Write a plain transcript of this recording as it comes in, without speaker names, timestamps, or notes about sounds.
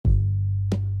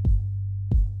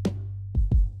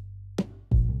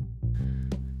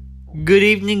Good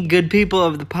evening, good people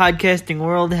of the podcasting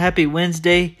world. Happy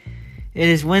Wednesday. It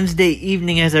is Wednesday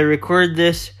evening as I record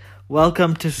this.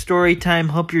 Welcome to Storytime.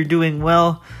 Hope you're doing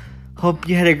well. Hope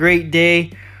you had a great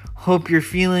day. Hope you're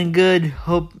feeling good.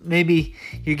 Hope maybe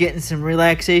you're getting some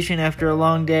relaxation after a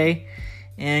long day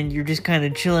and you're just kind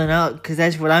of chilling out, because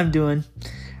that's what I'm doing.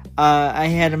 I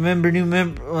had not a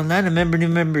new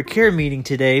member care meeting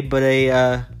today, but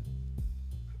a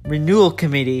renewal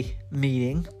committee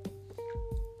meeting.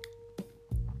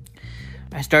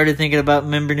 I started thinking about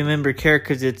new member care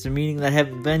because it's a meeting that I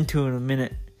haven't been to in a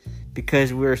minute,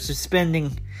 because we're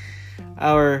suspending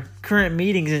our current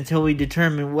meetings until we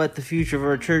determine what the future of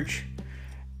our church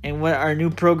and what our new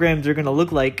programs are going to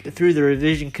look like through the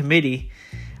revision committee.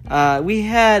 We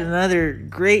had another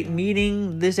great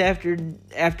meeting this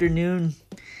afternoon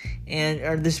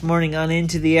or this morning on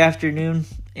into the afternoon,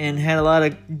 and had a lot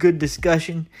of good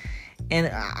discussion. And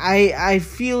I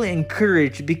feel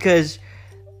encouraged because,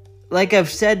 like I've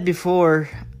said before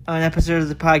on episodes of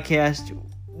the podcast,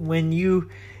 when you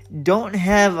don't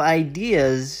have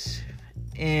ideas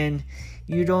and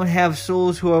you don't have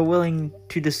souls who are willing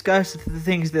to discuss the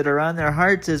things that are on their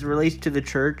hearts as relates to the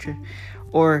church,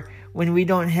 or when we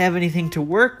don't have anything to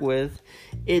work with,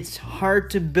 it's hard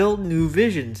to build new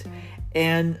visions.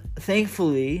 And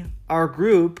thankfully, our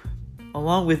group,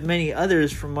 along with many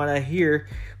others from what I hear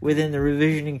within the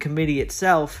revisioning committee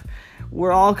itself,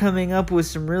 we're all coming up with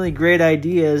some really great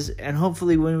ideas, and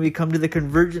hopefully when we come to the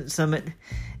Convergence Summit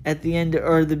at the end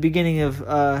or the beginning of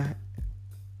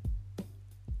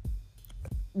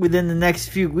within the next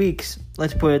few weeks,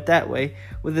 let's put it that way,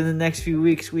 within the next few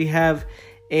weeks, we have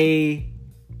a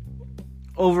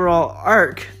overall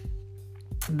arc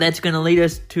that's going to lead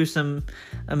us to some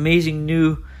amazing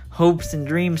new hopes and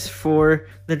dreams for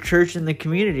the church and the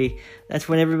community. That's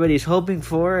what everybody's hoping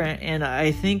for, and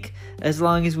I think as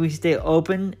long as we stay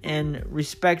open and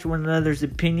respect one another's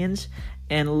opinions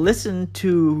and listen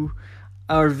to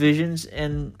our visions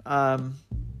and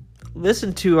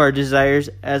listen to our desires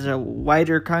as a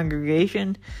wider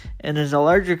congregation and as a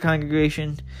larger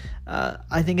congregation,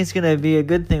 I think it's going to be a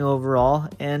good thing overall.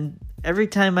 And every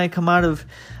time I come out of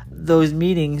those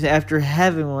meetings after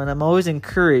having one, I'm always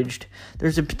encouraged.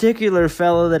 There's a particular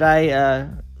fellow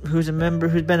that who's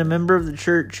been a member of the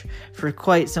church for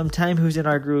quite some time, who's in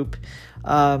our group.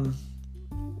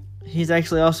 He's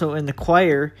actually also in the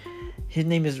choir. His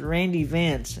name is Randy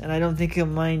Vance, and I don't think he'll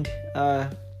mind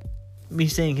me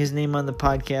saying his name on the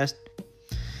podcast.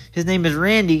 His name is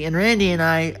Randy, and Randy and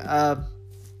I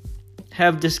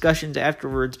have discussions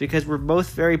afterwards because we're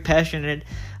both very passionate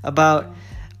about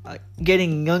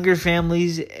getting younger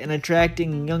families and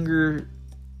attracting younger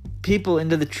people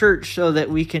into the church so that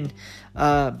we can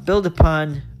build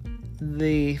upon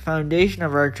the foundation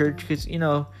of our church. Because,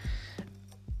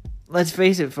 let's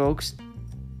face it, folks,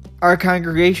 our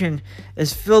congregation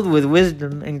is filled with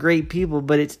wisdom and great people,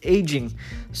 but it's aging.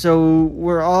 So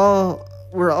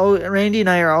Randy and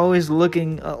I are always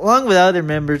looking, along with other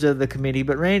members of the committee,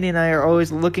 but Randy and I are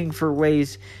always looking for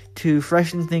ways to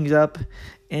freshen things up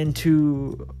and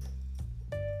to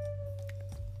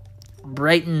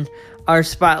brighten our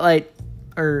spotlight,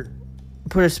 or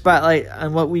put a spotlight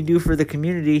on what we do for the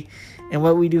community and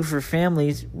what we do for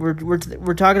families.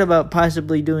 We're talking about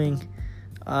possibly doing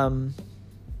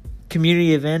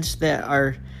community events that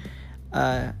are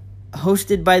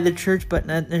hosted by the church, but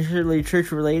not necessarily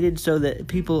church related, so that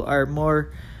people are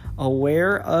more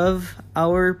aware of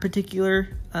our particular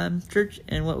church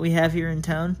and what we have here in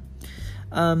town.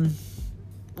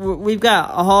 We've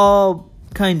got all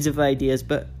kinds of ideas,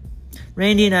 but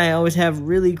Randy and I always have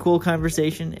really cool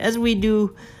conversation, as we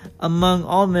do among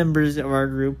all members of our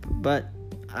group. But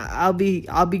I'll be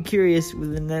curious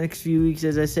within the next few weeks,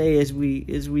 as I say, as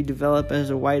we develop as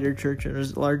a wider church and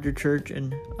as a larger church,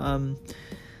 and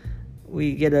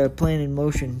we get a plan in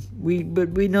motion. But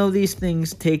we know these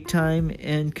things take time,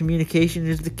 and communication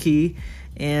is the key,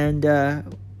 and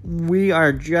we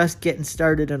are just getting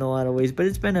started in a lot of ways. But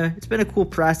it's been a cool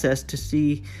process to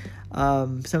see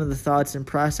some of the thoughts and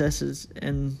processes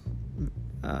and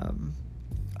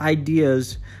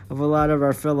ideas of a lot of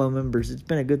our fellow members. It's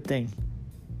been a good thing.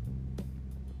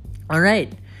 All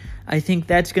right, I think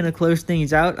that's going to close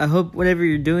things out. I hope whatever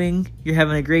you're doing, you're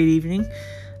having a great evening.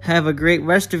 Have a great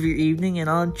rest of your evening, and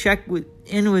I'll check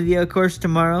in with you, of course,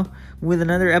 tomorrow with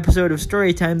another episode of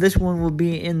Storytime. This one will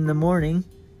be in the morning.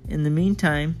 In the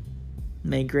meantime,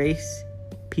 may grace,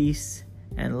 peace,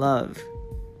 and love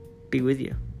be with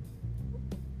you.